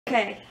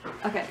Okay.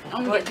 Okay.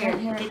 I'm gonna get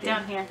here. Get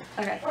down here.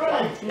 Okay.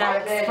 Now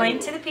explain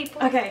to the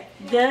people. Okay.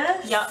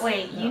 This. Y'all,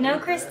 wait. You know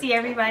Kristi,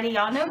 everybody.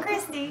 Y'all know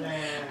Kristi.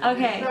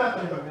 Okay.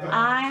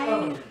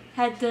 I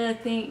had to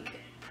think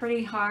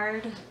pretty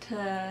hard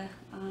to.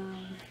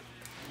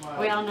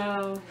 We all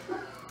know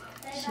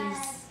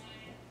she's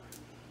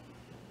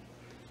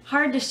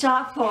hard to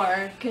shop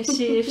for because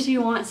if she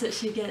wants it,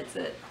 she gets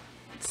it.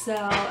 So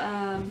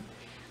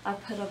I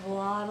put a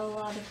lot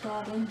of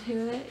thought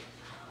into it,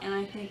 and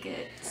I think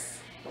it's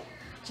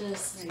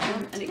just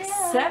an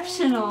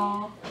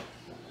exceptional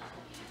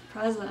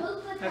present.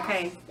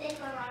 Okay.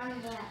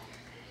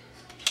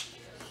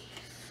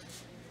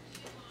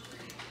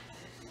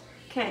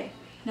 Okay.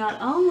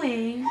 Not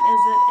only is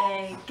it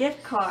a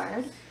gift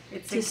card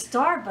to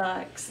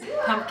Starbucks.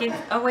 Pumpkin.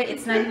 Oh wait,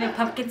 it's not even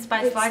pumpkin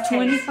spice latte.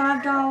 It's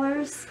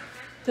 $25,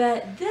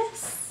 but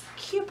this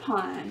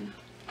coupon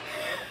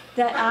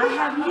that I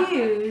have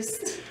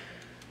used,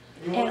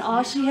 and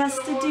all she has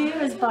to do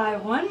is buy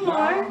one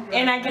more,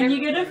 and you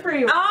get a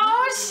free one.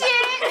 Oh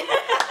shit!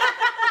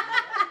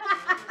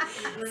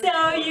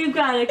 So you've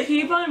got a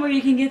coupon where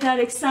you can get that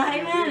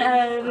excitement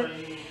of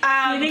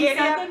getting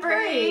something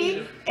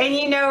free. And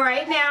you know,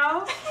 right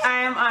now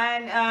I'm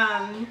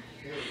on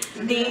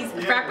these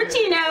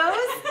frappuccinos.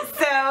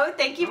 So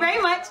thank you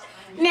very much.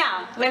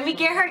 Now let me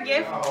get her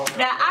gift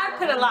that I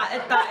put a lot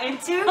of thought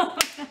into.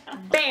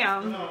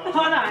 Bam!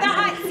 Hold on. The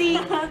hot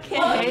seat.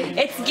 Okay.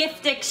 It's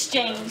gift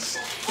exchange.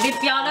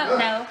 If y'all don't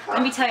know,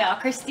 let me tell y'all.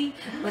 Kristi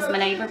was my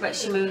neighbor, but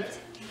she moved.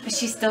 But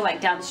she's still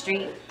like down the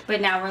street. But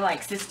now we're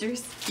like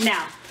sisters.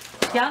 Now,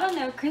 y'all don't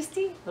know,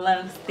 Kristi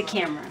loves the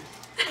camera.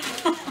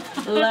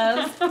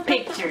 Loves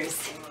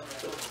pictures.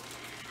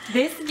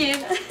 This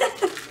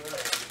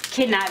gift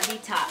cannot be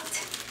topped.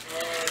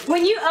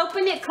 When you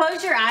open it,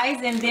 close your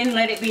eyes and then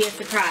let it be a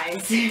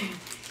surprise.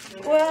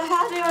 Well,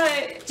 how do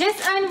I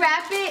just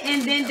unwrap it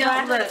and then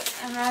don't look.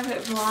 Unwrap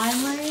it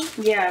blindly?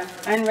 Yeah,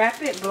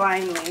 unwrap it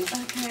blindly.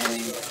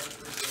 Okay.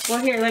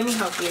 Well, here, let me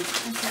help you.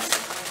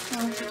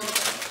 Okay.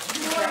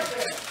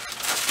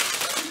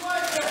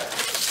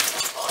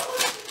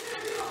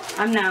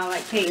 I'm now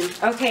like pain.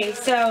 Okay,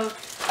 so,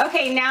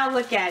 okay, now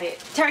look at it.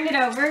 Turn it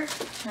over.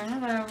 Turn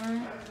it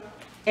over.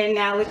 And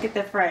now look at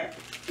the front.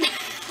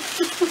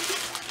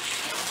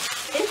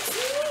 It's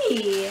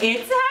me.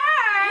 It's her.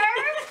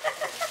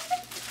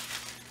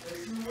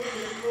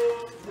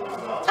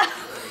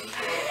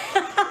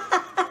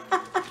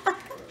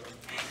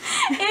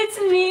 It's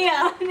me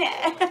on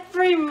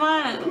every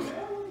month.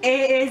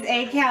 It is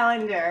a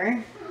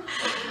calendar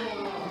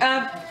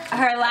of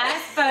her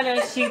last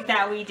photo shoot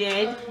that we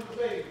did.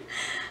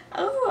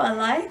 Oh, I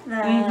like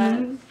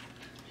that.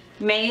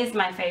 May is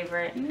my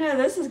favorite. You know,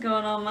 this is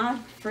going on my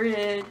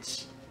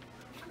fridge.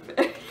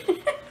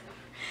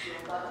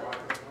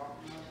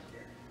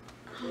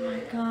 Oh my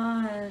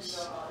gosh.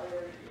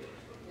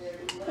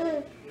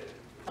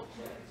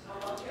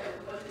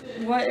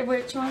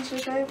 Which one's your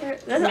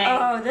favorite?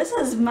 This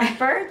is my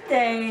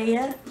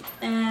birthday,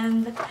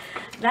 and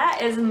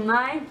that is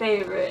my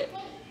favorite.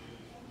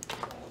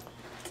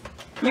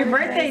 Your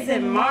birthday's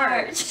in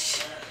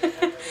March.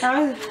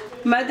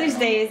 Mother's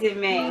Day is in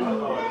May.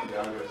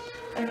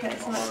 Okay,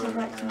 so let's go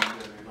back to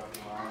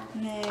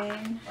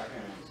May.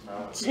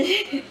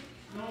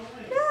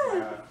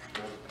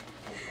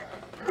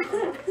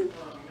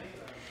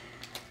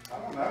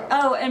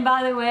 Oh, and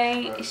by the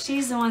way,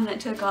 she's the one that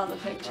took all the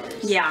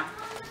pictures. Yeah.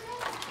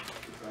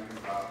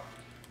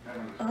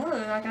 Oh,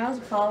 like I was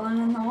falling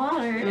in the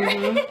water.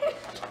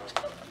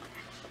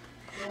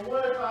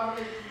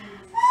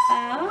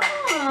 Oh.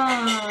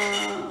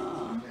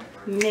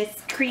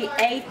 Miss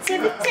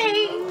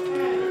Creativity.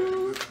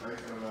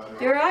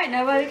 You're right,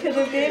 nobody could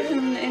have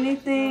given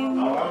anything.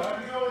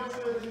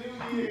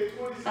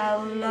 I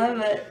love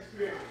it.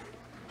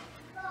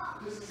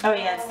 Oh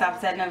yeah, it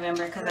stops at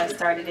November because I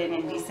started it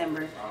in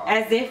December.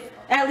 As if,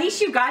 at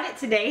least you got it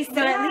today, so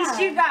at least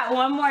you got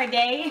one more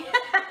day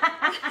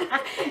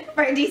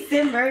for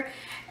December.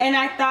 And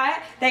I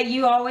thought that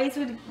you always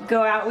would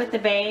go out with the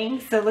bang,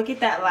 so look at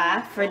that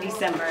laugh for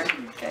December.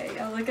 Okay,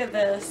 oh, look at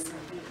this.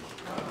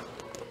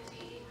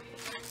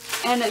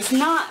 And it's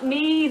not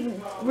me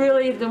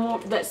really the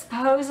one that's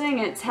posing,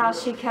 it's how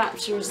she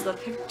captures the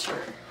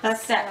picture.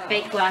 That's that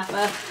fake laugh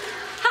of.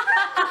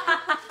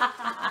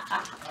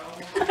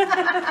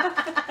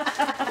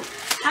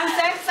 I'm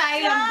so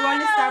excited. I'm going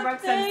to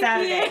Starbucks on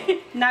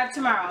Saturday. Not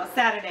tomorrow,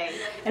 Saturday.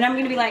 And I'm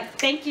going to be like,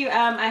 thank you,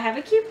 I have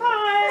a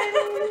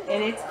coupon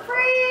and it's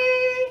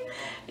free.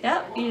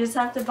 Yep, you just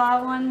have to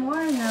buy one more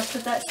and they'll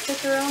put that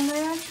sticker on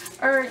there.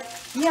 Or,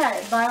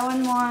 yeah, buy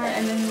one more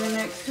and then the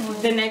next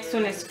one. The next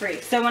one is free.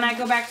 So when I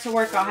go back to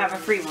work, I'll have a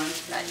free one.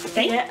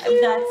 Thank you.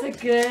 That's a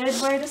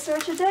good way to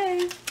start your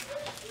day.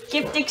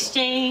 Gift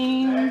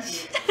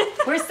exchange.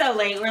 We're so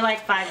late. We're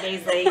like 5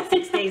 days late,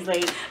 6 days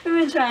late. We've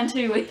been trying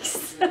 2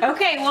 weeks.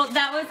 Okay, well,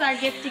 that was our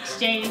gift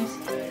exchange.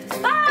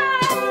 Bye.